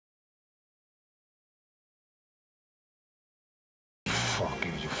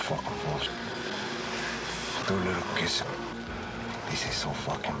Listen, this is so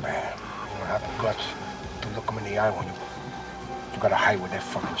fucking bad. You don't have the guts to look them in the eye when you gotta hide with that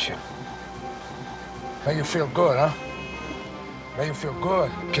fucking shit. Make you feel good, huh? Make you feel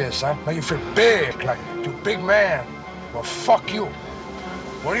good, kids, huh? Make you feel big, like you big man. Well, fuck you.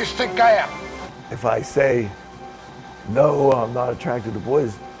 What do you think I am? If I say, no, I'm not attracted to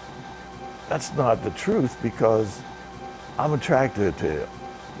boys, that's not the truth, because I'm attracted to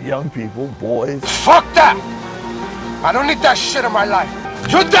young people, boys. Fuck that! I don't need that shit in my life.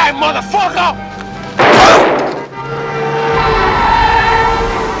 You die, motherfucker!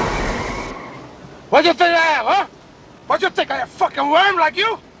 What do you think I am, huh? What do you think, I am a fucking worm like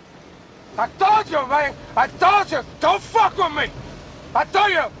you? I told you, man. I told you, don't fuck with me. I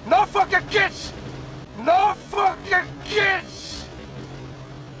told you, no fucking kids. No fucking kids.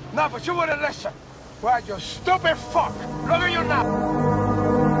 No, but you wouldn't listen. Right, you stupid fuck. Look at you now.